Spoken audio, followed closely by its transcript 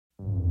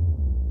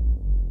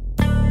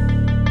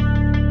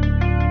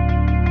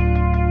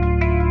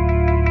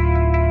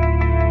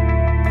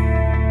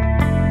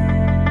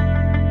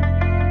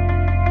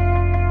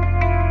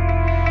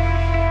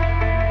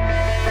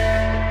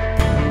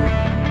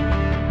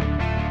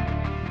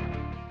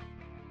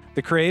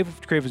The Crave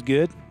was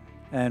good,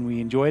 and we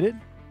enjoyed it.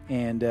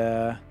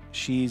 And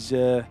she's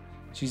on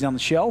the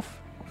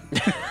shelf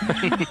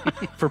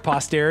for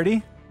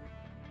posterity.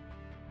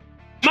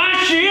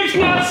 My ship's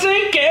not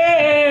sinking.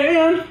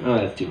 Oh,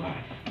 that's too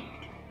high.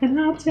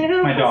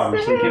 My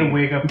daughter's gonna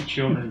wake up the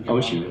children.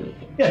 Oh, she really?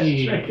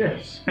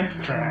 Yes.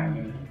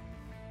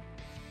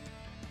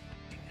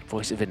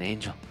 Voice of an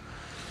angel.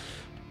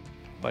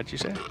 What'd you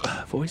say?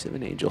 Voice of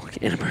an angel.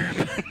 And a burp.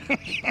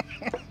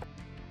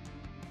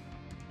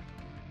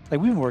 Like,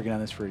 we've been working on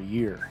this for a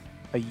year.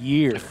 A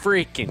year. A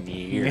freaking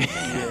year.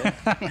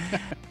 Yeah.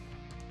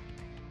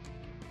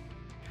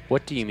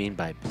 What do you mean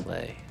by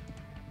play?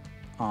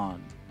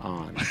 On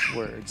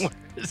words.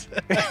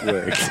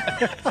 Words.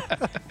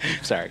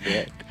 Sorry, go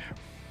ahead.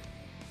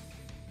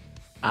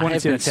 I When have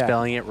it's in been attack.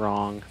 spelling it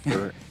wrong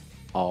for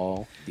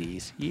all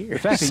these years. The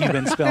fact that you've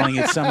been spelling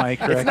it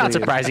semi-correctly. It's not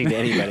surprising to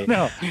anybody.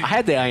 No. I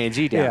had the ing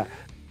down. Yeah.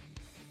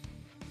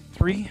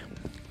 3,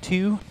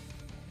 2,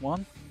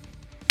 1.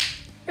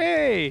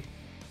 Hey!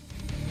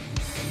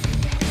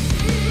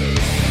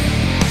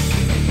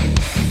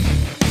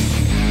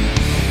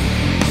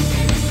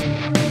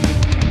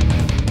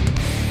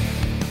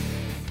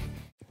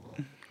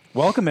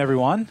 Welcome,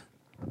 everyone.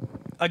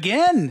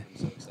 Again.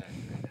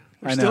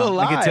 I know. still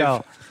alive.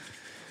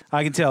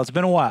 I can tell. It's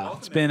been a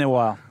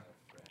while.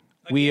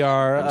 We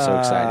are. I'm so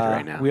excited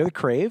right now. We are the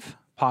Crave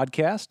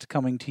podcast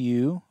coming to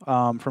you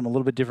from a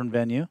little bit different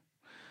venue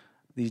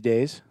these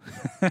days.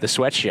 The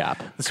sweatshop.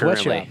 The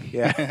currently.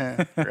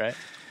 sweatshop. Yeah.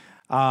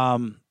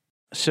 Right.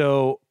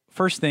 So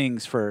first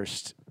things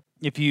first.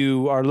 If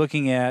you are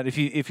looking at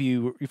if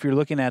you're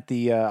looking at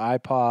the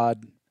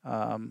iPod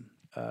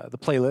the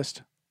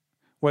playlist,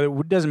 whether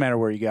it doesn't matter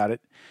where you got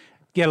it,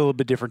 get a little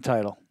bit different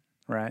title,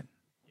 right?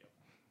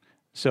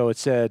 So it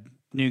said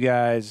new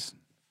guys,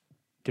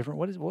 different.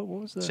 What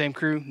was the Same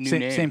crew, new same,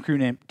 name. same crew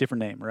name,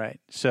 different name,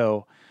 right?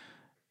 So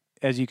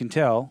as you can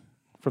tell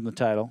from the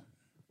title,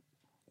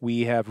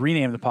 we have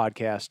renamed the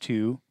podcast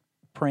to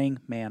Praying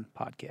Man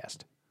Podcast.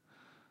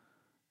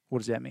 What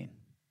does that mean?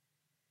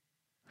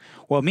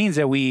 Well, it means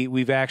that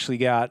we've actually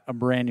got a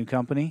brand new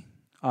company.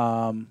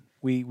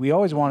 We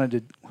always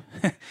wanted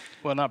to.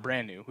 Well, not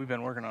brand new. We've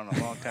been working on it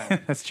a long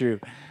time. That's true.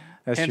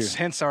 That's true.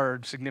 Hence our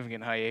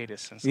significant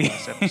hiatus since the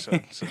last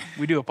episode. So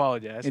we do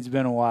apologize It's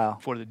been a while.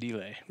 for the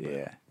delay.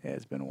 Yeah,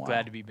 it's been a while.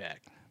 Glad to be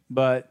back.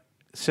 But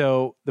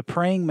so the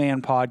Praying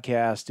Man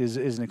Podcast is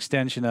an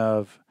extension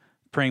of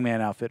Praying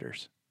Man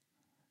Outfitters,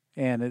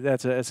 and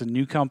that's a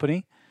new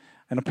company,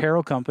 an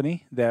apparel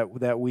company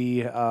that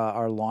we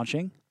are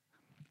launching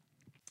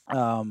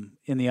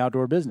in the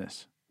outdoor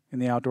business, in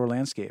the outdoor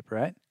landscape,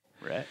 right?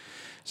 Right.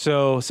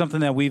 So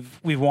something that we've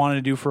wanted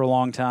to do for a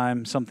long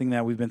time, something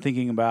that we've been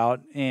thinking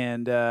about,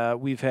 and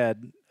we've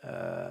had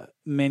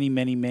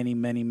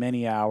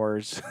many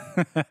hours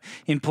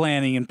in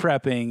planning and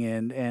prepping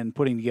and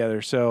putting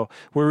together. So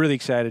we're really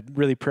excited,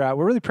 really proud.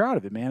 We're really proud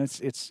of it, man.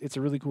 It's a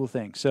really cool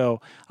thing.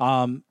 So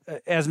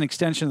as an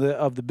extension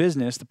of the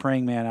business, the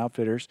Praying Man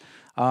Outfitters,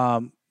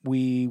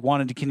 we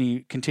wanted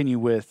to continue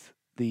with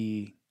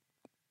the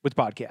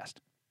podcast,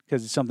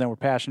 because it's something we're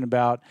passionate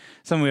about,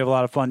 something we have a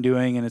lot of fun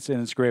doing, and it's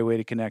a great way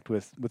to connect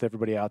with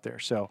everybody out there.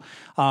 So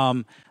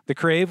the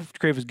Crave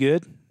was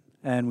good,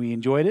 and we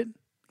enjoyed it,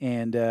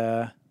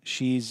 and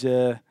she's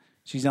on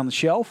the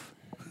shelf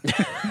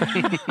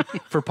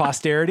for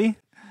posterity.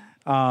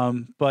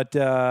 But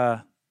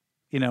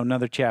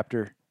another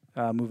chapter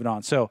moving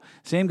on. So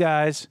same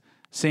guys,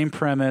 same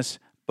premise,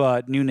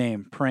 but new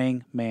name,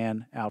 Praying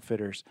Man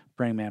Outfitters,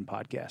 Praying Man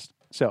Podcast.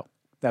 So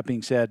that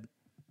being said,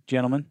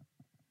 gentlemen,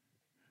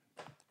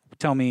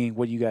 tell me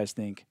what you guys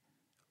think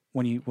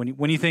when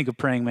you think of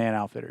Praying Man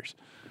Outfitters.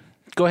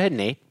 Go ahead,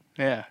 Nate.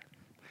 Yeah.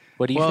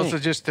 What do you Well, think? so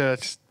just to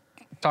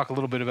talk a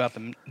little bit about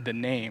the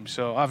name.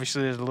 So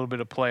obviously there's a little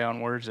bit of play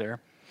on words there.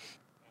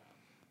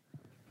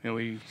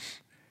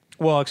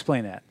 Well,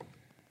 explain that.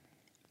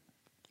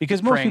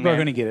 Because most Praying people are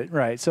Man. going to get it,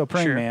 right? So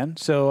Praying Sure. Man.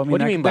 So I mean,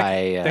 What do you that, mean that-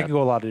 by, that could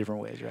go a lot of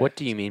different ways, right? What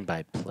do you mean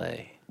by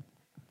play?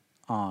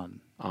 On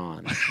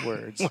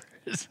words?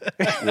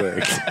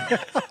 Words.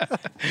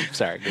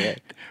 Sorry, go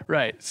ahead.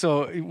 Right.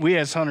 So we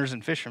as hunters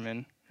and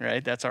fishermen,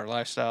 right? That's our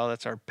lifestyle.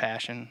 That's our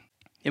passion.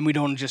 And we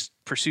don't just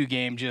pursue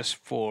game just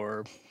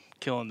for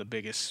killing the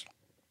biggest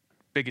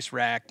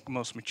rack,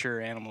 most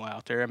mature animal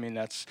out there. I mean,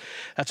 that's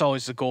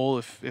always the goal,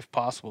 if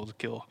possible, to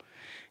kill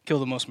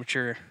the most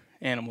mature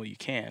animal you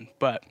can.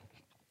 But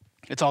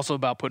it's also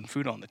about putting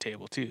food on the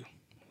table too.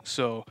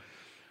 So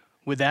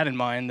with that in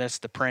mind, that's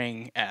the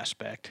preying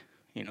aspect.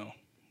 You know,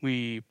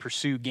 we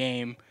pursue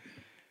game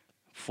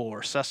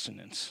for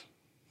sustenance.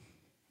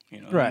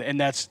 You know, Right. and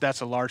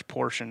that's a large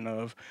portion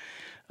of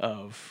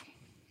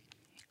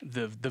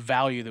the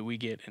value that we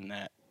get in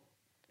that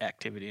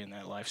activity and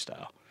that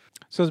lifestyle.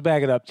 So let's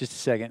back it up just a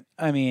second.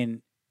 I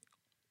mean,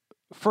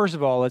 first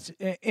of all,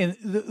 and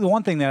the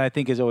one thing that I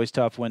think is always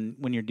tough when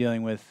you're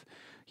dealing with,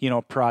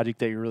 a project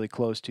that you're really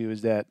close to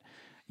is that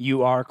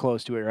you are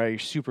close to it, right? You're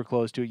super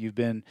close to it. We've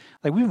been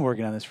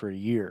working on this for a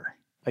year.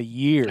 A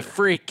year.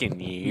 Freaking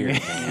year.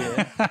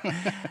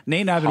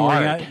 Nate and I've been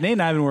working on. Nate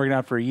and I've been working on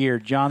it for a year.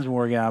 John's been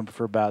working on it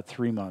for about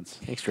 3 months.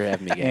 Thanks for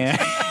having me, guys.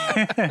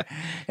 And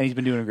he's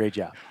been doing a great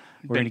job.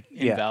 Been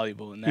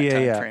invaluable in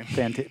that time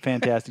frame.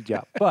 Fantastic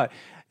job. But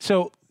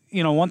so,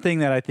 one thing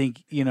that I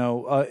think,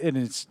 and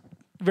it's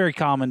very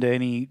common to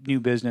any new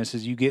business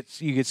is you get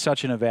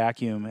such in a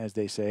vacuum, as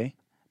they say,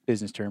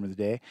 business term of the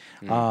day.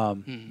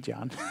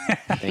 John.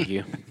 Thank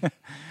you.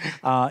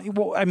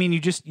 Well, I mean,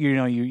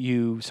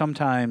 you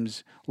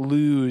sometimes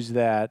lose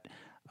that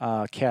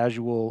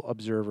casual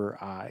observer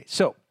eye.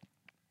 So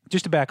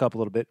just to back up a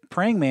little bit,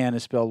 Praying Man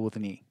is spelled with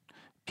an E.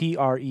 Preying,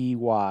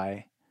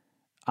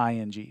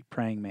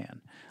 Praying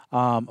Man,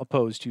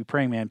 opposed to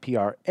Praying Man,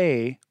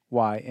 Praying.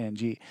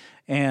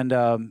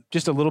 And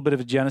just a little bit of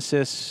a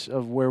genesis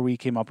of where we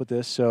came up with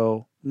this.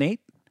 So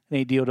Nate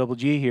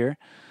D-O-G here,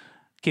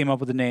 came up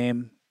with the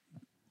name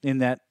in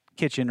that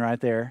kitchen right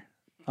there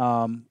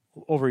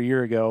over a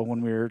year ago when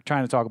we were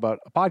trying to talk about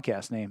a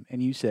podcast name.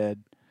 And you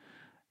said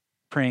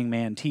Praying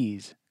Man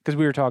Tees, because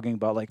we were talking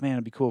about like, man,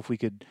 it'd be cool if we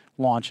could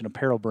launch an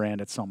apparel brand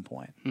at some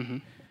point. Mm-hmm.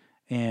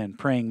 And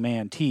Praying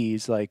Man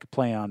Tees, like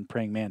play on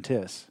Praying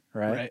Mantis,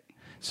 right?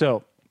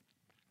 So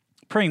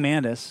Praying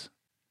Mantis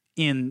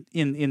in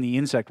the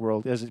insect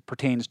world, as it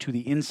pertains to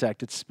the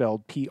insect, it's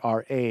spelled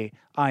Praying,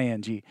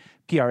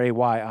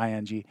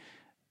 Praying,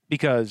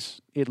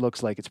 because it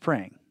looks like it's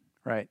praying,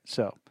 right?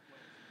 So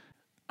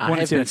I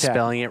have been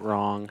spelling it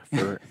wrong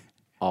for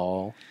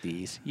all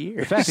these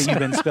years. The fact that you've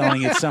been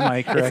spelling it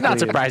semi-correctly. It's not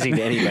surprising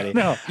to anybody.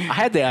 No. I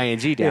had the ing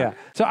down. Yeah.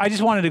 So I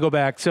just wanted to go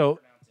back.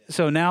 So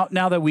now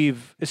that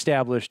we've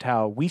established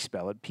how we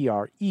spell it,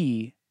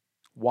 Preying,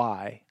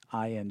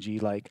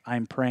 like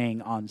I'm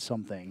praying on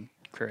something.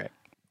 Correct.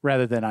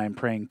 Rather than I'm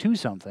praying to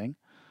something.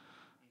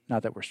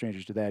 Not that we're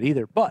strangers to that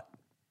either, but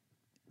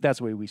that's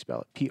the way we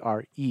spell it.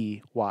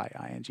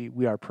 Preying.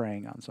 We are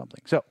praying on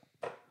something. So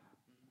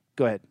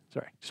go ahead.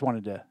 Sorry. Just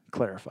wanted to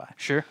clarify.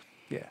 Sure.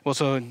 Yeah. Well,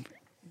 so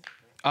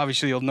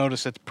obviously you'll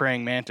notice that the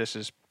Praying Mantis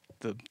is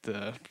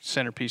the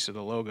centerpiece of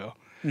the logo.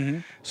 Mm-hmm.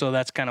 So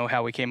that's kind of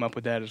how we came up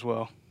with that as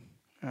well.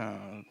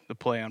 The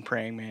play on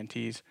Praying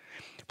Mantis.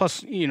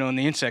 Plus, in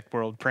the insect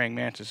world, Praying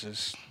Mantis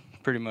is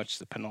pretty much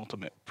the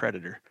penultimate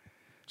predator.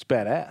 It's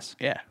badass.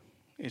 Yeah.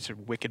 It's a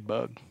wicked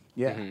bug.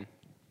 Yeah. Mm-hmm.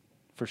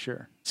 For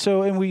sure.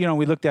 So, and we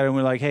looked at it and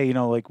we're like, hey,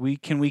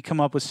 can we come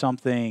up with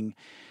something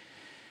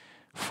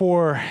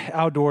for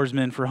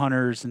outdoorsmen, for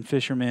hunters and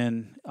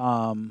fishermen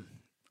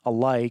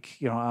alike,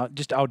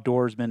 just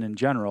outdoorsmen in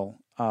general,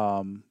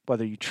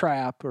 whether you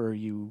trap or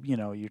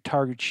you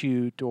target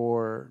shoot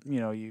or,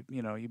 you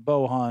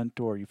bow hunt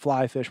or you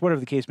fly fish, whatever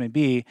the case may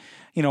be,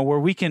 where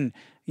we can,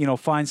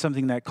 find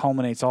something that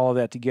culminates all of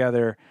that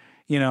together,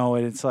 and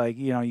it's like,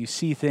 you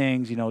see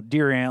things,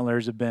 deer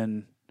antlers have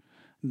been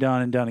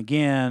done and done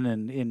again.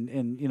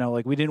 And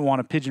like we didn't want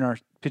to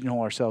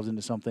pigeonhole ourselves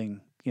into something,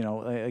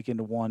 like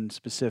into one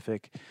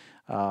specific,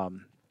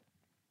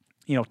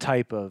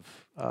 type of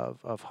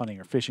hunting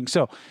or fishing.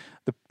 So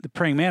the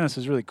Praying Mantis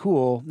is really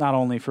cool, not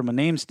only from a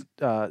name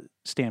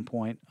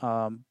standpoint,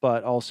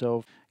 but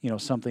also,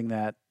 something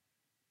that,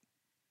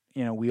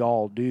 we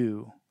all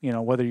do,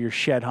 whether you're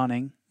shed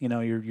hunting,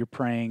 you're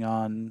preying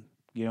on,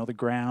 the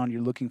ground,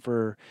 you're looking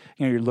for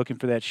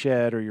that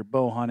shed, or you're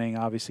bow hunting.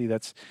 Obviously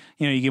that's,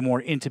 you get more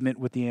intimate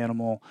with the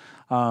animal,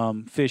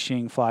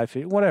 fishing, fly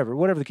fish,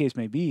 whatever the case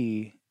may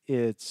be.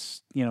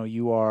 It's,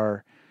 you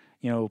are,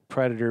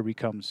 predator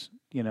becomes,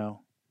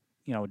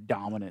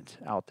 dominant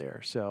out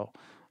there. So,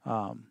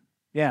 it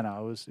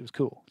was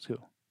cool. It's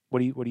cool. What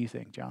do you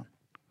think, John?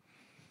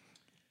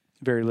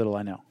 Very little,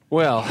 I know.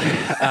 Well,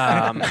 if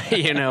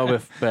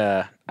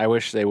I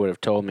wish they would have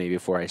told me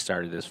before I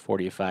started this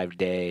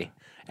 45-day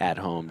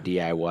at-home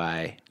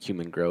DIY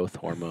human growth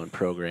hormone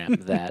program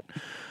that,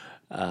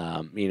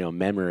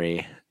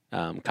 memory,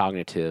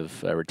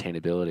 cognitive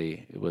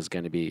retainability was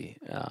going to be,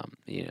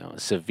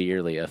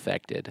 severely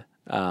affected.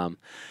 The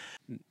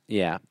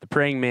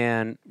Praying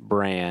Man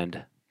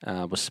brand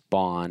was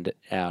spawned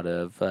out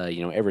of,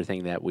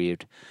 everything that we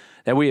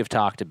have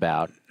talked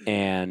about,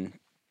 and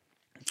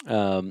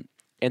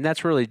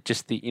that's really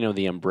just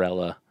the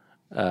umbrella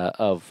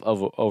of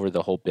over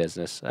the whole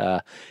business.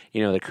 The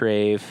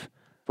Crave.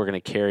 We're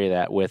going to carry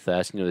that with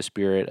us, the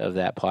spirit of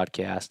that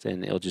podcast,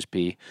 and it'll just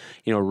be,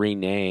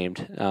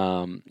 renamed.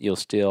 You'll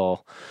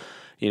still,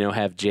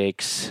 have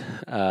Jake's,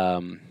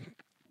 Mohawk.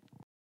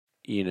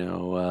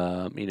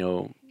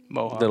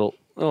 little.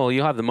 Oh,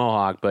 you'll have the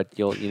Mohawk, but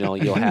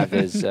you'll have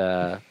his,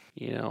 for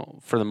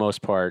the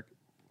most part,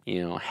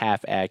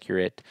 half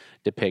accurate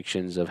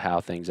depictions of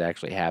how things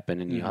actually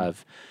happen, and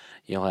Mm-hmm.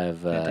 you'll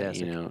have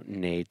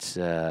Nate's,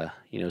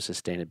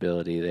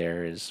 sustainability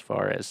there as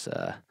far as.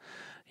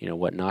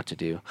 What not to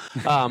do.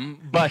 So you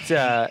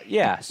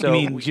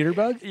mean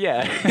Jitterbug?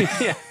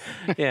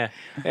 Yeah.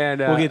 And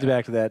we'll get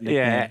back to that.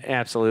 Yeah,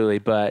 absolutely.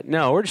 But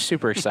no, we're just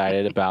super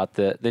excited about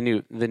the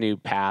new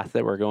path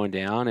that we're going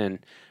down, and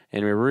we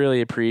really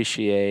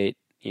appreciate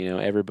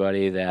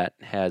everybody that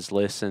has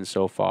listened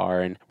so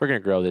far, and we're going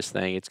to grow this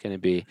thing. It's going to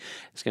be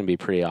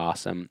pretty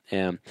awesome.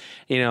 And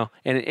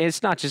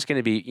it's not just going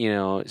to be,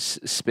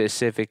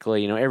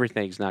 specifically,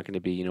 everything's not going to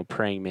be,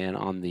 Praying Man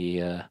on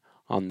the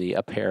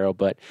apparel,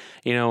 but,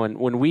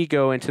 when we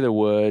go into the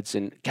woods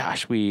and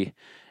gosh,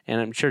 and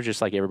I'm sure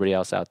just like everybody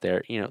else out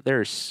there, there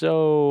are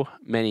so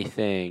many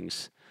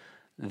things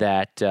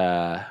that,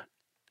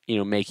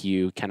 make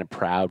you kind of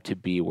proud to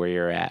be where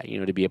you're at,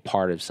 to be a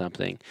part of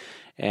something.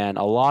 And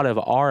a lot of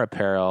our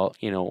apparel,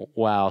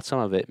 while some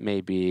of it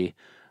may be,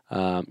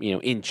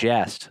 in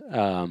jest,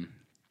 but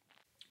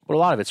a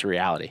lot of it's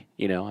reality.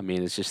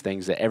 It's just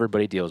things that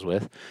everybody deals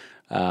with,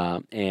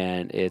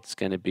 and it's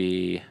going to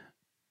be,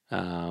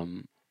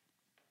 really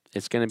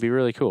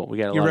cool. We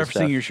got a You're lot of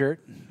stuff. referencing your shirt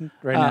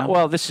right now?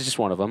 Well, this is just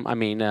one of them.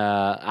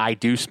 I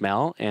do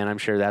smell, and I'm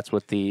sure that's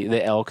what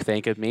the elk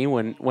think of me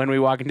when we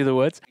walk into the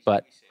woods.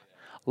 But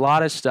a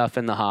lot of stuff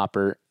in the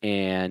hopper,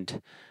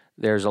 and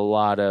there's a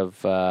lot of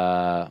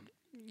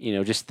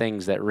just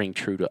things that ring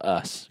true to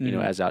us,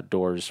 as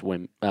outdoors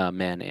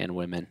men and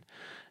women.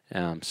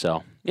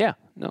 So yeah,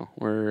 no,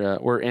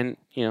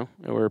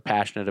 we're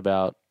passionate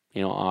about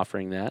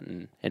offering that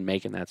and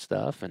making that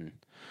stuff, and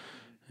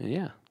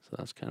yeah, so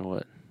that's kind of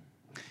what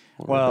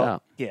we're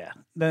about. Yeah.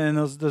 Then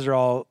those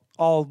are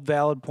all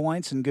valid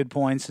points and good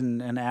points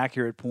and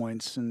accurate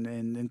points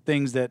and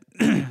things that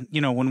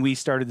when we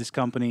started this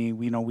company,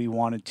 we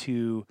wanted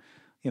to,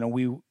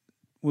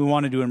 we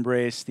wanted to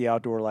embrace the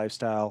outdoor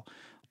lifestyle.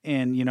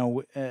 And,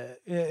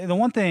 the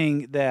one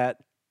thing that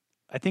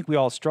I think we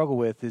all struggle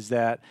with is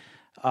that,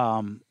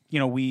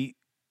 we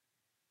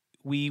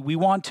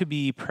want to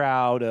be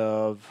proud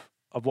of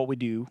what we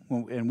do,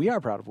 and we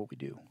are proud of what we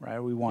do, right?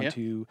 We want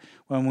to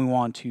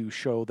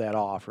show that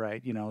off,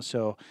 right?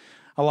 So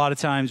a lot of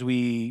times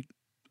we,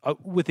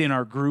 within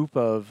our group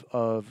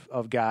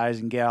of guys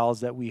and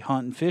gals that we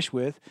hunt and fish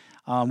with,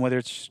 whether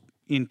it's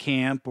in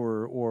camp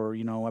or on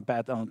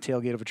the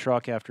tailgate of a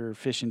truck after a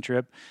fishing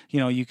trip,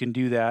 you can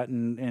do that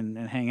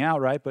and hang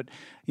out, right? But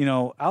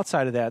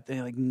outside of that,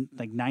 like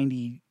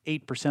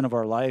 98% of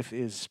our life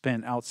is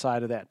spent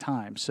outside of that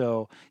time.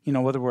 So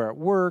whether we're at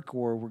work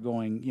or we're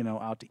going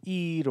out to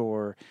eat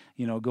or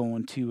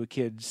going to a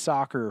kid's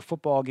soccer or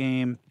football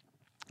game,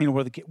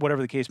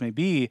 whatever the case may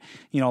be,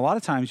 a lot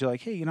of times you're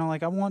like, hey,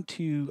 I want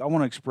to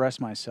express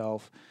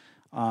myself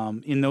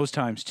in those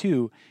times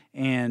too,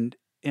 and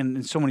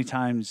so many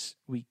times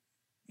we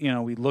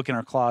look in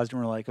our closet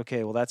and we're like,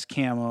 okay, well that's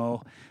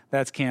camo,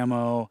 that's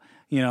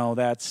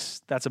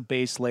a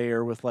base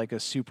layer with like a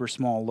super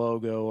small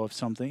logo of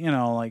something,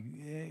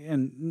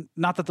 and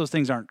not that those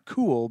things aren't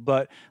cool,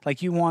 but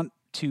like you want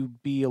to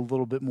be a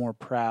little bit more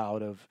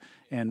proud of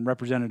and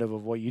representative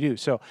of what you do.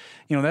 So,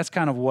 that's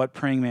kind of what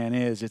Praying Man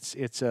is.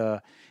 It's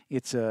a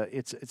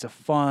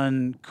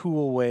fun,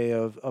 cool way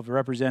of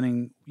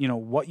representing,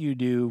 what you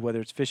do,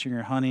 whether it's fishing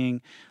or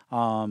hunting,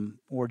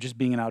 or just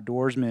being an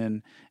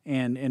outdoorsman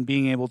and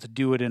being able to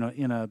do it in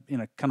a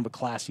kind of a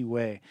classy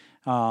way.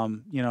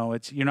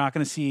 You're not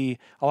going to see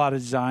a lot of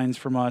designs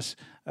from us,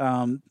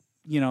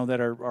 that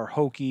are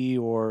hokey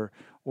or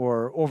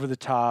over the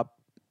top,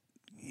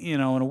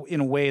 in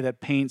a way that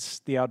paints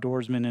the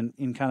outdoorsman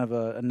in kind of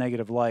a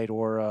negative light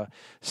or a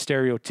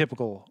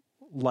stereotypical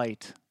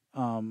light.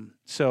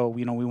 So,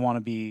 we want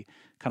to be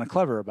kind of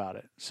clever about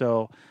it.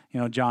 So,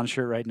 John's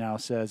shirt right now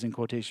says, in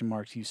quotation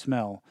marks, "You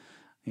smell,"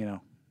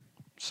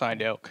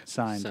 signed elk.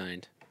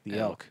 Signed the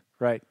elk.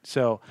 Right.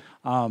 So,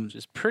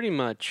 just pretty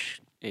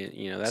much,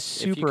 that's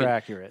super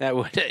accurate. That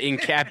would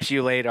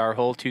encapsulate our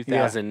whole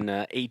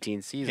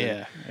 2018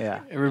 season.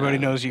 Yeah. Everybody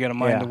knows you got to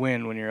mind the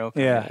wind when you're elk.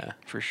 Yeah,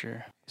 for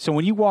sure. So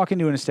when you walk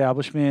into an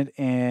establishment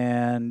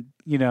and,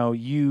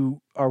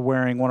 you are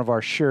wearing one of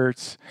our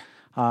shirts,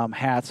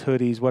 hats,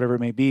 hoodies, whatever it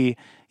may be,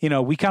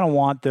 we kind of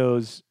want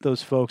those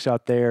folks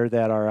out there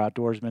that are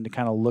outdoorsmen to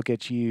kind of look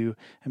at you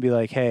and be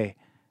like, hey,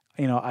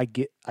 I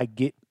get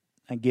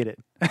it.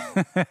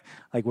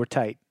 Like, we're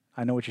tight.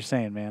 I know what you're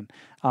saying, man.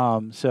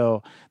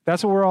 So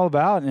that's what we're all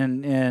about.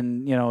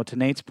 And to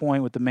Nate's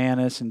point with the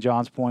Manus and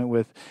John's point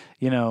with,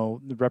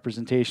 the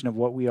representation of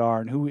what we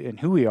are and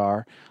who we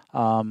are,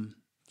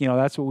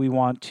 that's what we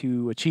want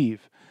to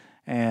achieve.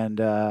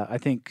 And I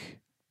think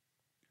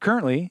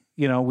currently,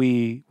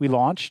 we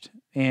launched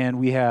and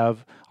we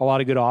have a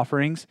lot of good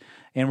offerings,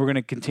 and we're going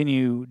to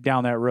continue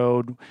down that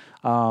road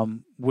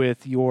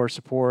with your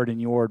support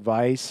and your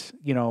advice.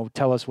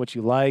 Tell us what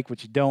you like,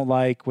 what you don't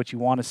like, what you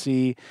want to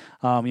see.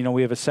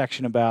 We have a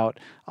section about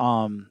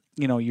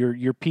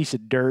your piece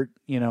of dirt,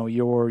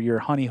 your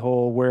honey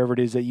hole, wherever it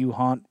is that you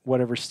hunt,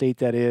 whatever state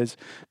that is,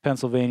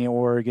 Pennsylvania,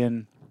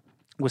 Oregon,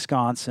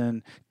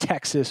 Wisconsin,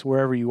 Texas,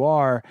 wherever you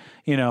are.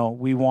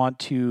 We want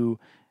to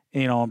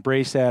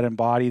embrace that,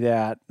 embody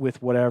that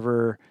with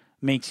whatever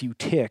makes you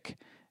tick,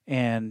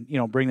 and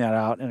bring that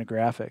out in a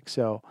graphic.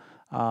 So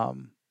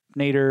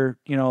Nader,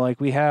 like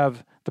we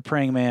have the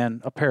Praying Man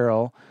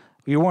apparel.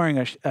 You're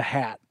wearing a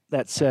hat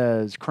that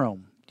says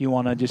Chrome. Do you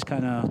want to just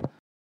kind of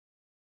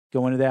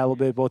go into that a little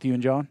bit, both you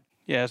and John?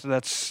 Yeah, so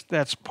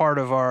that's part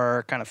of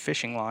our kind of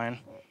fishing line.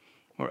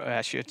 or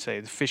I should say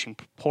the fishing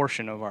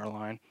portion of our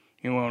line.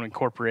 We want to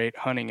incorporate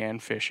hunting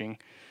and fishing.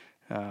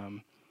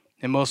 And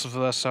most of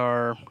us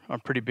are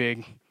pretty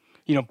big.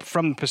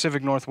 From the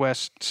Pacific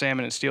Northwest,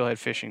 salmon and steelhead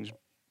fishing is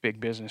big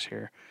business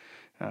here.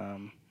 A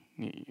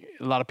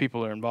lot of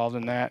people are involved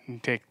in that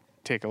and take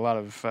a lot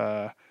of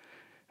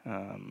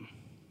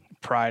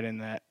pride in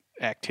that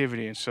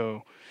activity. And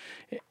so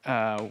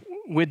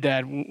with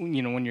that,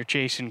 when you're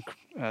chasing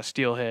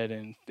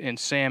steelhead and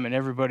salmon,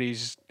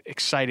 everybody's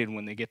excited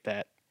when they get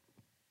that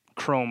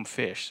chrome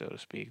fish, so to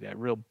speak, that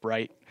real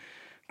bright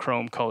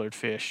chrome colored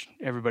fish.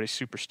 Everybody's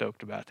super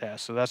stoked about that.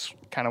 So that's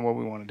kind of what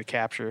we wanted to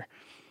capture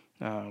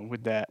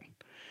with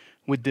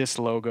this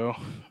logo.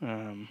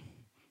 And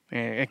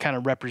it kind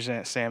of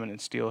represents salmon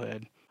and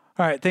steelhead.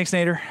 All right. Thanks,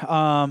 Nader.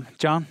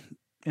 John,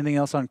 anything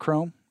else on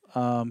chrome?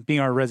 Being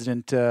our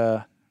resident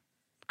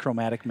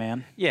chromatic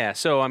man. Yeah.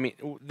 So I mean,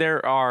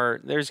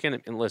 there's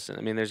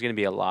gonna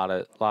be a lot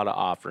of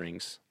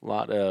offerings, a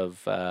lot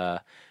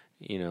of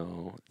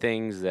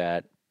things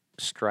that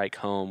strike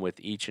home with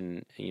each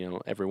and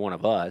every one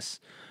of us,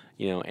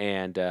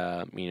 and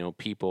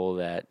people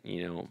that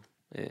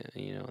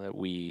that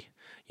we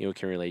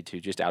can relate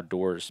to, just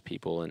outdoors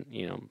people, and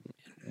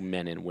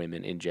men and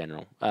women in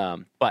general.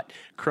 But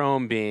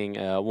chrome being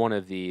one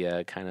of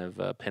the kind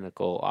of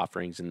pinnacle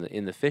offerings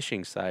in the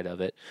fishing side of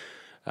it,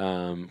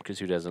 because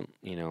who doesn't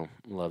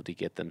love to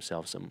get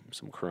themselves some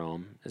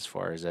chrome as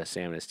far as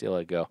salmon and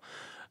steelhead go.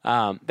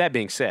 That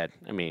being said,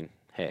 I mean,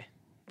 hey,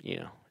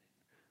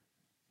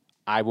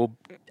 I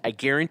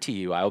guarantee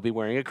you I will be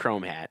wearing a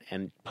chrome hat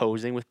and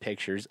posing with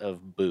pictures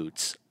of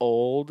boots,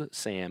 old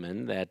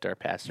salmon that are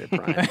past their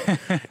prime.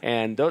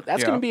 And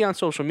that's going to be on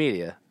social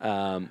media.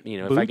 Boots?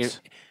 If I can,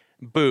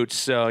 boots.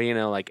 So,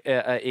 like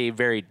a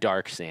very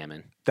dark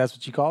salmon. That's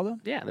what you call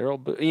them? Yeah, they're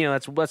old.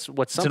 That's what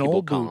some people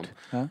old call boot,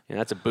 them. huh?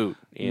 That's a boot.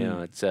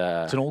 It's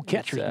an old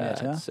catcher's mitt,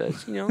 huh?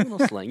 It's a little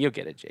slang. You'll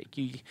get it, Jake.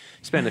 You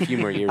spend a few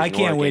more years. I in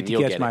can't Oregon, wait to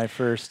you'll catch get my it.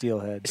 first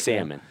steelhead.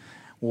 Salmon.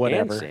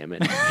 Whatever. And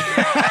salmon.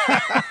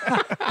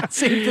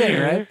 Same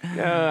thing, right?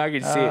 No, I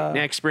can see it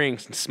next spring.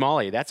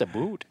 Smalley, that's a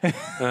boot.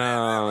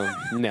 No,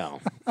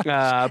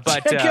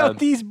 but Check out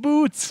these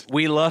boots.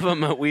 we love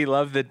them. We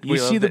love the. You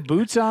see the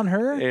boots on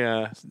her?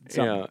 Yeah,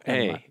 Never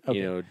hey, mind.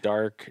 Okay.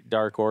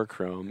 dark or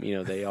chrome.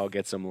 They all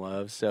get some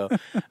love. So,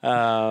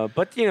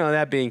 but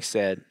that being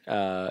said,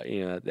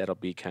 that'll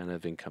be kind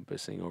of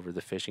encompassing over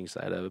the fishing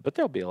side of it. But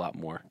there'll be a lot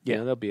more. Yeah.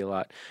 There'll be a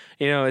lot.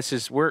 It's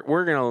just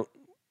we're gonna.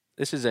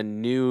 This is a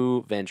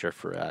new venture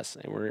for us,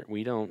 and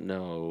we don't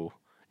know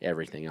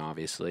everything,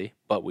 obviously,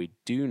 but we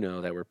do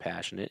know that we're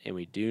passionate, and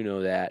we do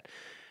know that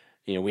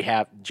we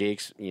have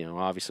Jake's.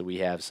 Obviously, we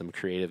have some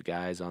creative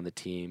guys on the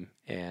team,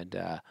 and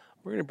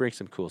we're gonna bring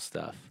some cool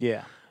stuff.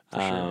 Yeah.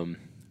 For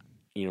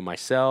sure.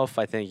 Myself,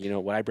 I think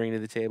what I bring to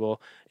the table.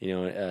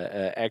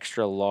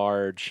 Extra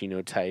large,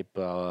 type.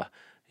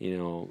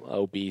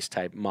 Obese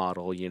type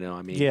model, I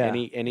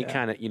mean, any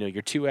kind of,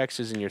 your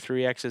 2Xs and your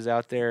 3Xs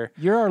out there.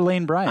 You're our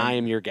Lane Bryant. I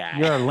am your guy.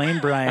 You're our Lane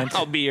Bryant.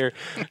 I'll be your,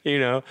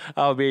 we'll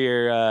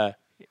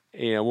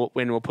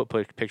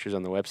put pictures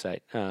on the website.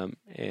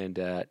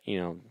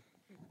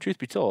 Truth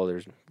be told,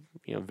 there's,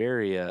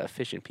 very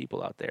efficient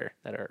people out there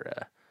that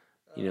are,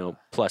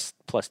 plus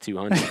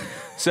 200.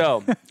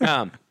 So,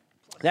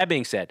 that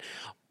being said,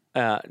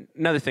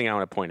 another thing I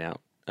want to point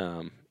out,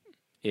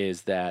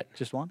 is that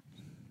Just one?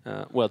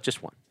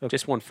 Just one. Okay.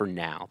 Just one for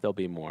now. There'll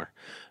be more.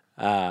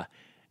 Something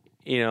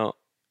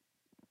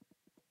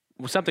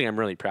I'm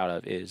really proud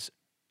of is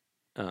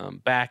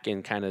back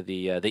in kind of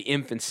the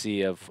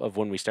infancy of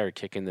when we started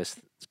kicking this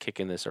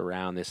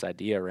around, this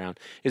idea around,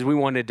 is we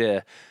wanted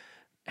to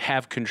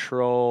have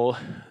control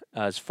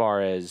as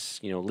far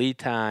as lead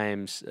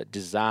times,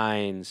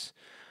 designs,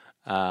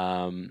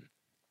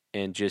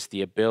 and just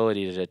the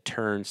ability to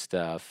turn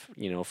stuff,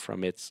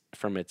 from its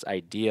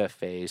idea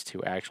phase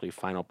to actually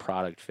final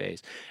product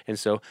phase. And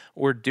so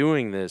we're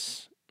doing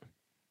this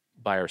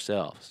by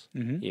ourselves,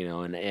 and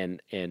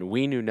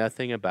we knew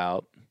nothing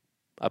about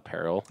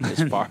apparel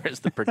as far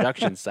as the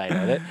production side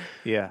of it.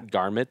 Yeah.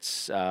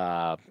 Garments,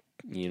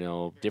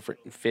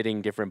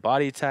 different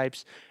body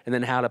types, and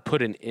then how to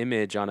put an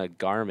image on a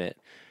garment.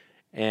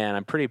 And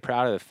I'm pretty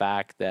proud of the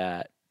fact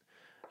that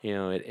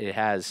it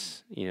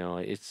has,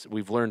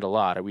 we've learned a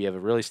lot. We have a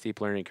really steep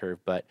learning curve,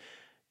 but,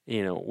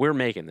 we're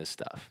making this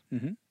stuff.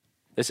 Mm-hmm.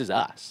 This is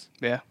us.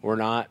 Yeah. We're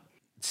not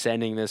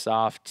sending this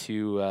off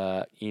to,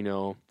 a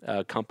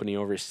company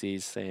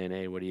overseas saying,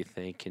 hey, what do you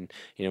think? And,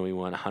 we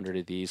want 100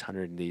 of these,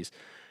 100 of these.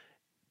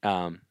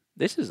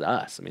 This is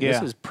us. I mean,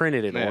 this is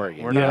printed in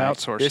Oregon. We're not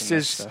outsourcing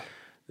this stuff.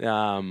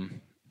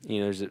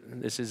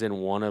 This is in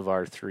one of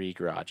our 3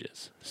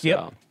 garages. So,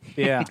 Yep.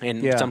 Yeah.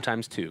 And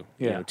sometimes 2,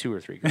 2 or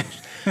 3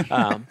 garages.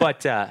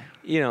 But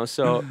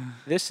so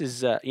this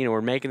is,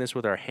 we're making this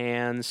with our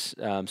hands.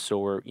 So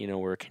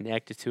we're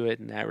connected to it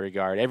in that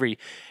regard.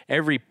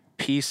 Every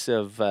piece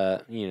of,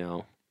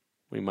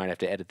 we might have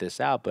to edit this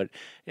out, but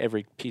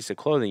every piece of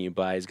clothing you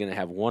buy is going to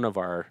have one of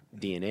our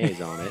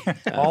DNAs on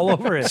it. All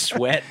over it.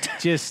 Sweat,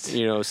 Just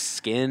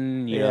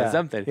skin,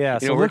 something. Yeah.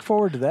 So we're look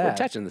forward to that. We're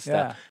touching the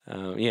stuff.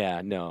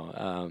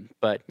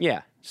 But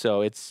yeah,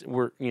 so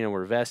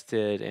we're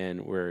vested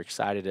and we're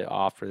excited to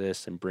offer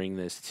this and bring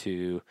this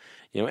to,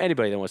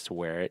 anybody that wants to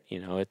wear it.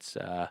 It's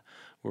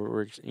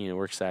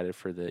we're excited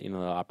for the the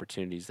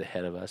opportunities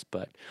ahead of us.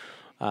 But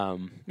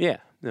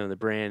the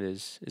brand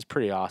is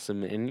pretty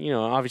awesome. And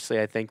obviously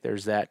I think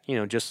there's that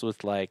just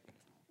with like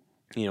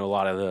a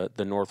lot of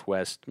the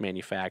Northwest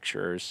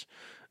manufacturers.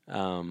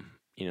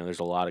 There's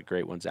a lot of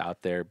great ones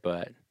out there,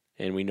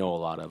 and we know a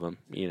lot of them,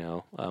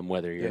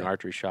 whether you're an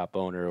archery shop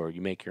owner or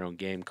you make your own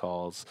game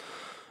calls,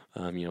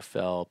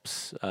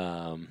 Phelps,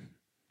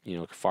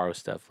 Cafaro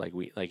stuff,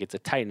 it's a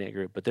tight knit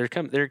group, but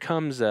there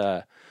comes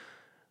a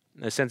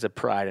sense of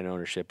pride and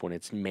ownership when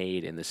it's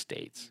made in the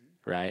States,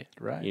 right?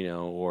 Right.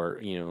 Or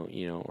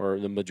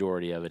the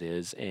majority of it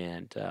is.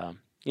 And,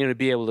 to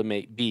be able to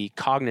be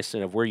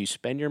cognizant of where you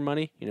spend your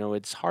money,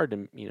 it's hard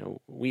to,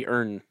 we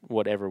earn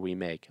whatever we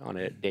make on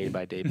a day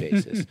by day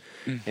basis.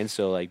 And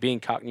so like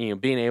being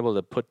able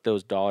to put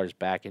those dollars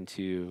back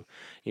into,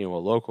 a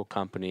local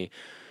company,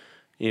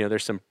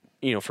 there's some,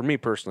 for me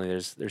personally,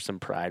 there's some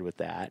pride with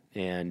that.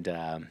 And,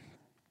 so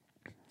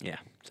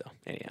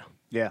anyhow.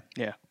 Yeah.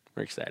 Yeah.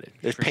 We're excited.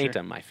 There's For paint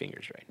sure. on my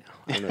fingers right now.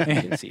 I don't know if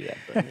you can see that,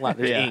 but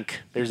there's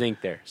ink. There's ink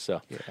there.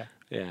 So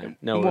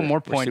No. One more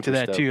we're point to super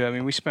that stoked. too. I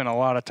mean, we spent a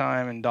lot of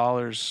time and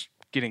dollars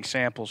getting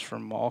samples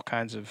from all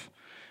kinds of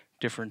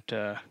different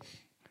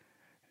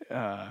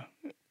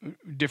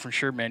different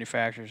shirt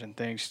manufacturers and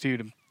things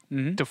too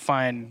to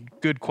find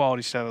good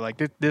quality stuff.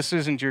 Like this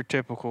isn't your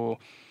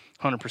typical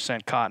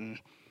 100% cotton.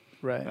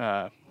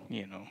 Right.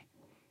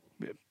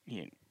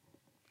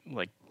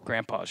 Like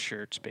grandpa's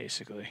shirts,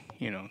 basically.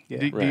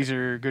 Right. These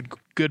are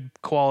good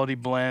quality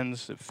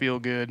blends that feel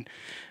good.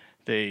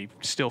 They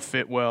still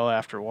fit well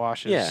after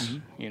washes.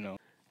 Yeah.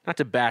 Not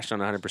to bash on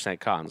 100%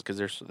 cottons,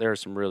 because there are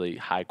some really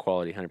high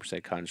quality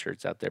 100% cotton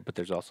shirts out there, but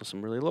there's also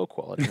some really low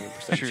quality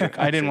 100% Sure. cotton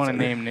I didn't shirts want to out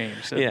there. name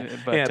names.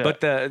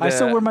 But I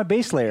still wear my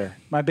base layer.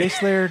 My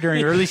base layer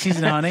during early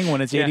season hunting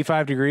when it's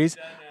 85 degrees.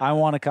 I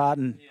want a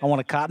cotton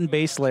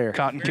base layer.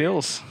 cotton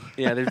kills.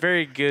 there's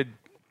very good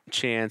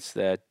chance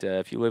that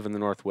if you live in the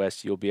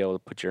Northwest, you'll be able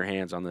to put your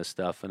hands on this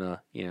stuff in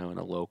a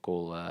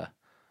local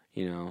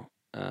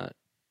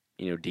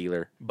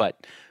dealer.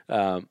 But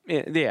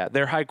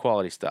they're high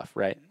quality stuff,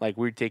 right? Like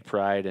we take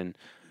pride in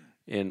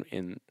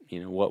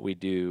what we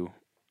do,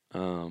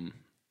 in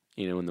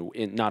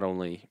not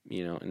only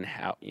in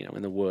how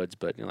in the woods,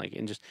 but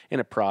in just in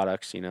the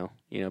products. Being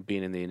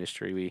in the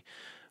industry,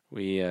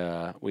 we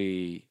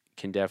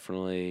can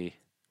definitely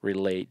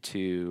relate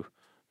to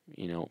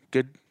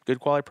good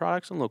quality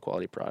products and low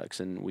quality products,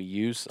 and we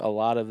use a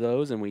lot of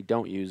those, and we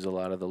don't use a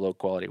lot of the low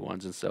quality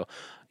ones. And so,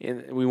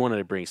 we wanted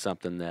to bring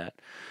something that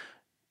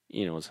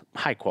is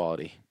high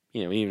quality.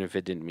 Even if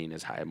it didn't mean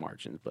as high a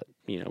margins, but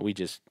we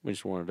just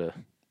wanted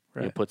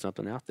to put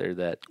something out there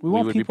that we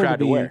want would be people proud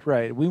to wear.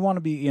 Right. We want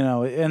to be,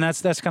 and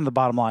that's kind of the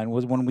bottom line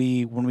was when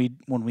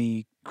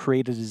we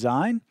create a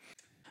design,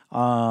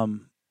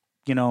 and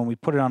we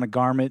put it on a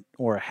garment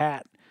or a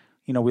hat.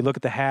 We look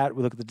at the hat,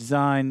 we look at the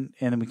design,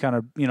 and then we kind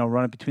of,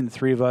 run it between the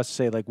three of us,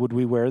 say like, would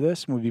we wear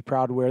this? And we'd be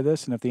proud to wear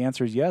this. And if the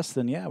answer is yes,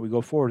 then yeah, we go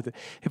forward with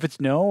it. If it's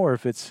no, or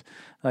if it's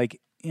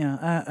like,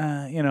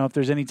 if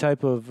there's any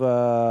type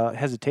of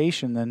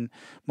hesitation, then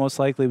most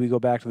likely we go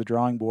back to the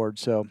drawing board.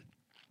 So,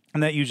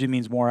 and that usually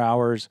means more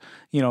hours,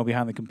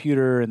 behind the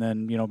computer, and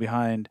then,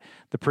 behind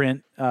the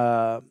print,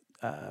 the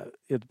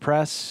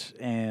press,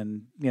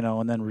 and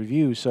and then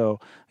review. So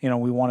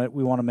we want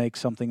to make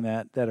something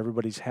that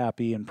everybody's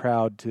happy and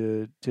proud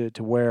to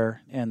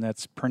wear, and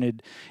that's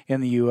printed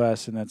in the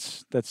U.S. and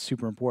that's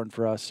super important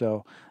for us.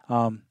 So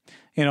they're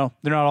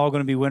not all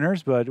going to be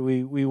winners, but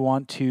we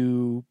want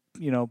to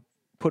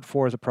put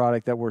forth a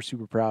product that we're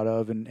super proud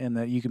of and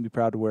that you can be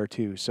proud to wear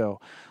too. So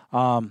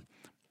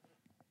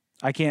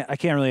I can't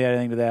really add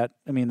anything to that.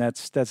 I mean,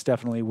 that's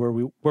definitely where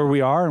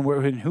we are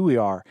and who we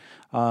are,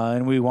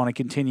 and we want to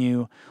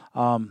continue.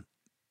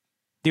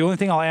 The only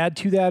thing I'll add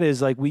to that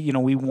is like we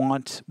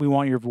want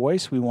your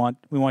voice. We want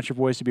your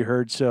voice to be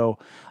heard. So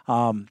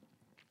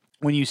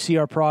when you see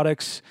our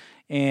products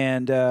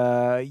and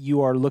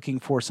you are looking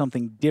for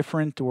something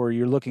different, or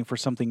you're looking for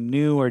something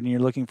new, or you're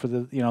looking for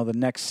the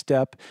next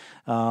step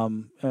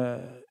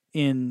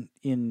in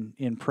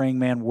Praying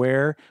Man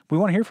wear, we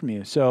want to hear from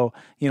you. So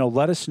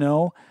let us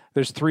know.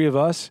 There's three of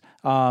us.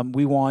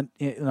 We want,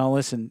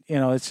 listen,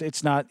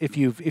 it's not, if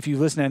you've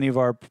listened to any of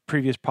our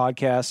previous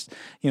podcasts,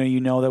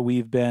 you know that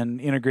we've been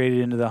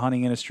integrated into the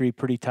hunting industry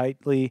pretty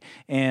tightly,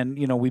 and,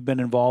 we've been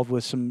involved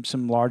with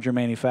some larger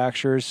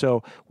manufacturers.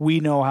 So we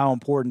know how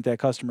important that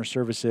customer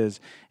service is,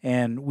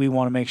 and we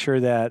want to make sure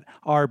that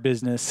our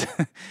business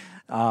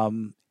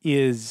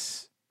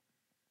is,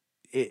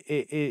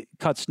 it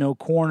cuts no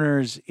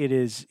corners. It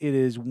is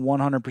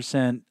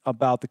 100%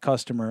 about the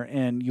customer,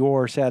 and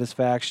your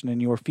satisfaction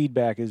and your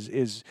feedback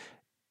is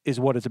is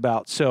what it's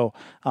about. So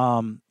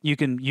you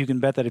can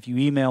bet that if you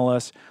email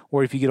us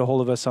or if you get a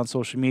hold of us on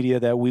social media,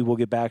 that we will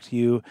get back to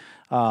you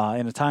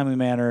in a timely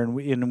manner,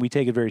 and we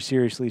take it very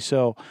seriously.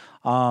 So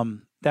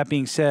that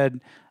being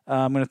said,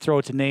 I'm going to throw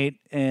it to Nate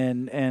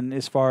and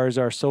as far as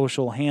our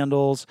social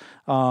handles.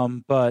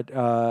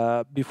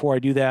 But before I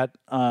do that,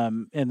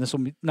 and this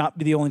will not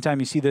be the only time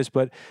you see this,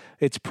 but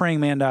it's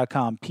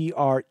prayingman.com,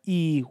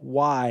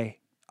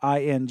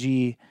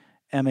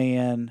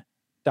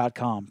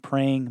 PREYINGMAN.com,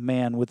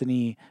 prayingman with an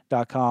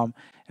E.com.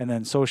 And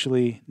then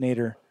socially,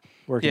 Nader,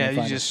 where can you you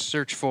find just us?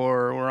 search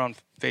for, we're on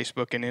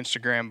Facebook and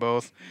Instagram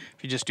both.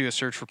 If you just do a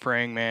search for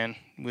Praying Man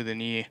with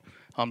an E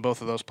on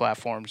both of those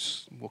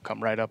platforms, we'll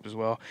come right up as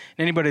well.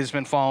 And anybody that's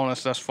been following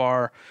us thus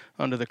far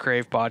under the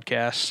Crave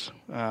podcast,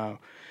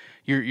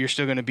 you're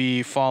still going to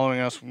be following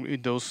us.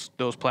 Those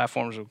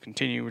platforms will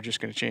continue. We're just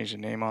going to change the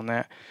name on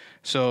that.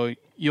 So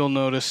you'll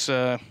notice,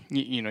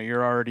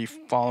 you're already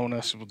following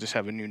us. We'll just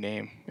have a new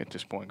name at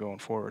this point going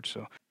forward.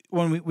 So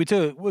When we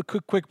took a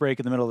quick break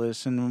in the middle of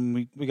this, and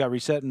when we got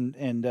reset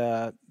and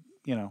kind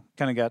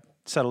of got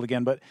settled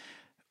again. But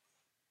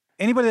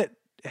anybody that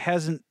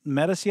hasn't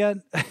met us yet,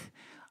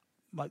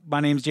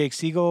 my name's Jake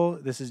Siegel.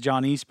 This is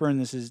John Eastburn.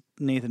 This is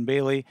Nathan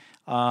Bailey.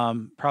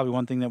 Probably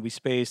one thing that we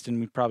spaced, and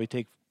we probably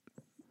take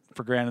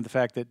for granted the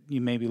fact that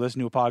you maybe listen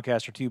to a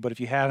podcast or two. But if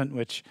you haven't,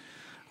 which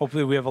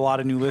hopefully we have a lot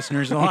of new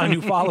listeners and a lot of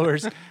new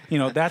followers,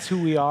 that's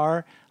who we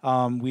are.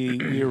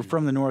 We are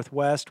from the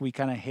Northwest. We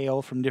kind of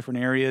hail from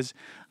different areas.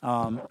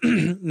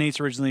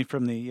 Nate's originally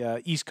from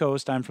the East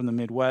Coast. I'm from the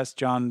Midwest.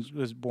 John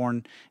was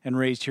born and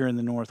raised here in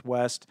the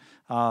Northwest,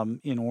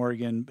 in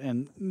Oregon,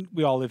 and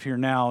we all live here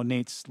now.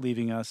 Nate's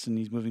leaving us, and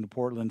he's moving to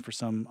Portland for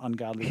some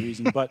ungodly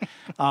reason. But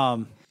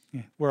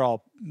we're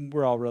all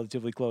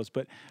relatively close.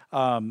 But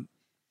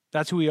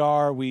that's who we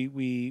are.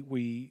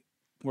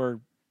 We're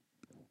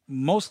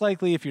most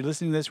likely, if you're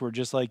listening to this, we're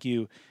just like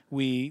you.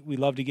 We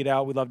love to get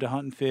out. We love to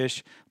hunt and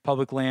fish,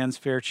 public lands,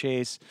 fair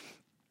chase.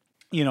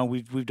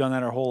 We've done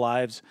that our whole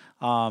lives.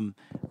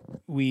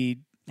 We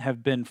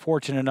have been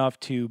fortunate enough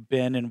to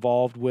been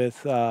involved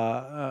with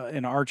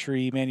an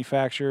archery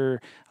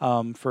manufacturer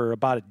for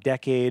about a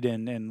decade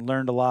and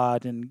learned a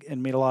lot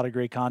and made a lot of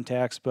great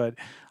contacts. But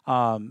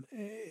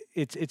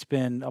it's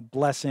been a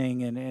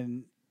blessing,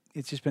 and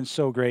it's just been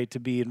so great to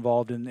be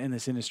involved in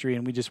this industry,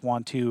 and we just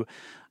want to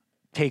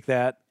take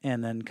that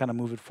and then kind of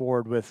move it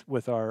forward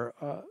with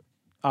our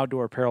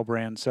outdoor apparel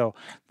brand. So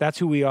that's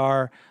who we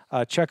are.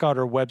 Check out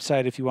our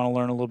website if you want to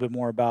learn a little bit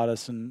more about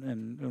us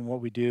and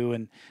what we do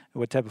and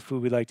what type of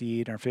food we like to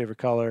eat and our favorite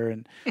color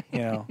and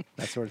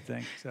that sort of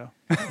thing. So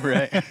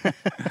right.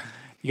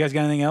 You guys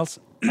got anything else?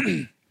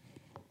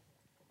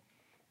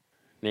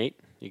 Nate,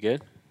 you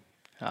good?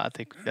 I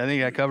think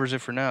that covers it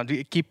for now.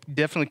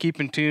 Definitely keep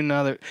in tune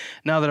now that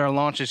our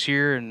launch is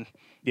here and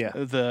Yeah,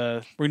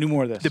 we're gonna do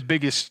more of this. The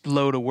biggest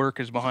load of work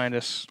is behind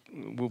us.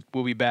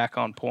 We'll be back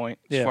on point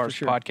as far as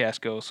sure.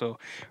 podcast goes. So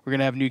we're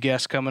gonna have new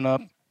guests coming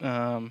up,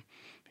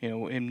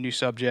 in new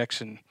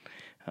subjects, and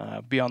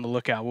be on the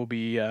lookout. We'll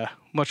be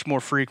much more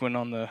frequent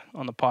on the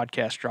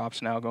podcast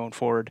drops now going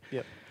forward.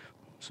 Yep.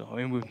 So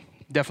we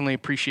definitely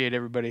appreciate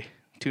everybody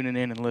tuning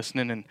in and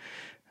listening and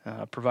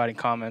providing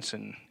comments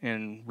and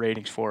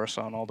ratings for us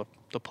on all the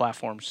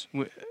platforms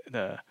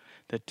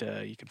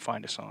that you can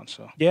find us on.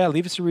 So yeah,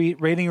 leave us a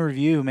rating and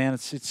review, man.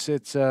 It's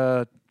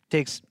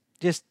takes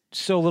just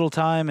so little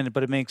time,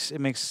 but it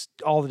makes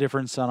all the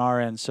difference on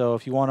our end. So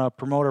if you want to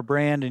promote our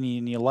brand and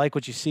you like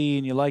what you see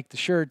and you like the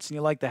shirts and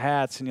you like the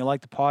hats and you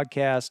like the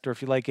podcast, or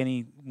if you like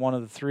any one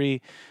of the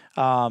three,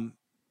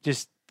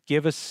 just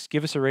give us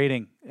a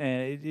rating,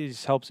 and it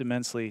just helps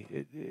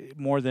immensely.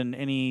 More than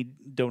any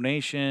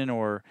donation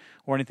or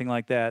anything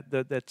like that.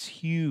 That's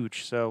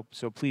huge. So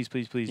please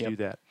do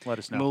that. Let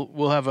us know.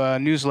 We'll have a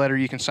newsletter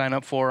you can sign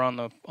up for on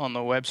the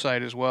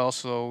website as well,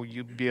 so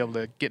you'll be able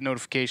to get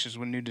notifications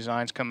when new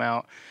designs come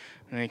out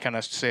and any kind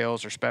of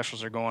sales or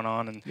specials are going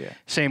on. And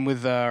same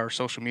with our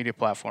social media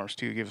platforms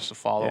too. Give us a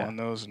follow on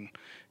those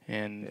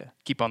and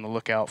keep on the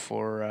lookout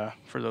for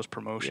those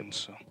promotions.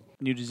 So.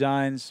 New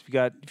designs.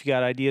 If you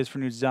got ideas for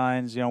new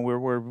designs,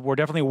 we're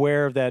definitely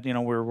aware of that.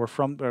 We're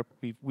from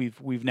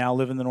we've now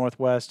lived in the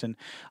Northwest, and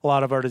a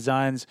lot of our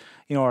designs,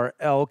 are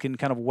elk and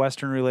kind of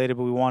Western related.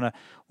 But we want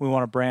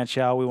to branch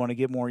out. We want to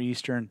get more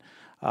Eastern.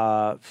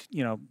 Walleye,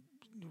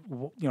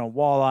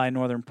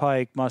 northern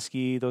pike,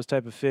 muskie, those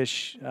type of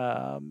fish.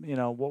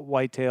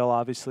 Whitetail,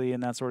 obviously,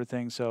 and that sort of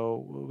thing.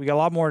 So we got a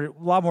lot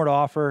more to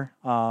offer,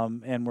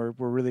 and we're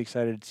really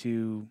excited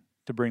to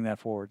bring that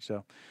forward.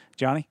 So,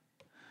 Johnny.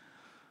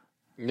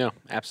 No,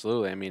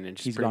 absolutely. I mean,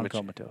 it's He's pretty gone much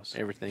comatose.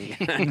 everything.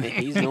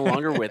 He's no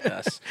longer with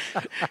us.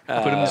 Put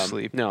him to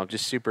sleep. No,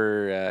 just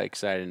super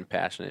excited and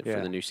passionate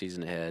for the new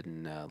season ahead,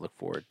 and look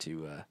forward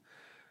to,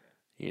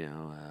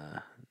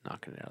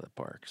 knocking it out of the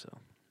park. So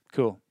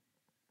cool.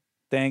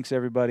 Thanks,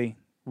 everybody.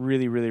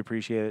 Really, really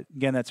appreciate it.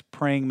 Again, that's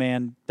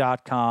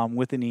prayingman.com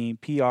with an E,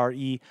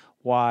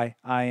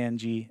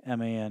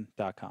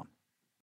 PREYINGMAN.com.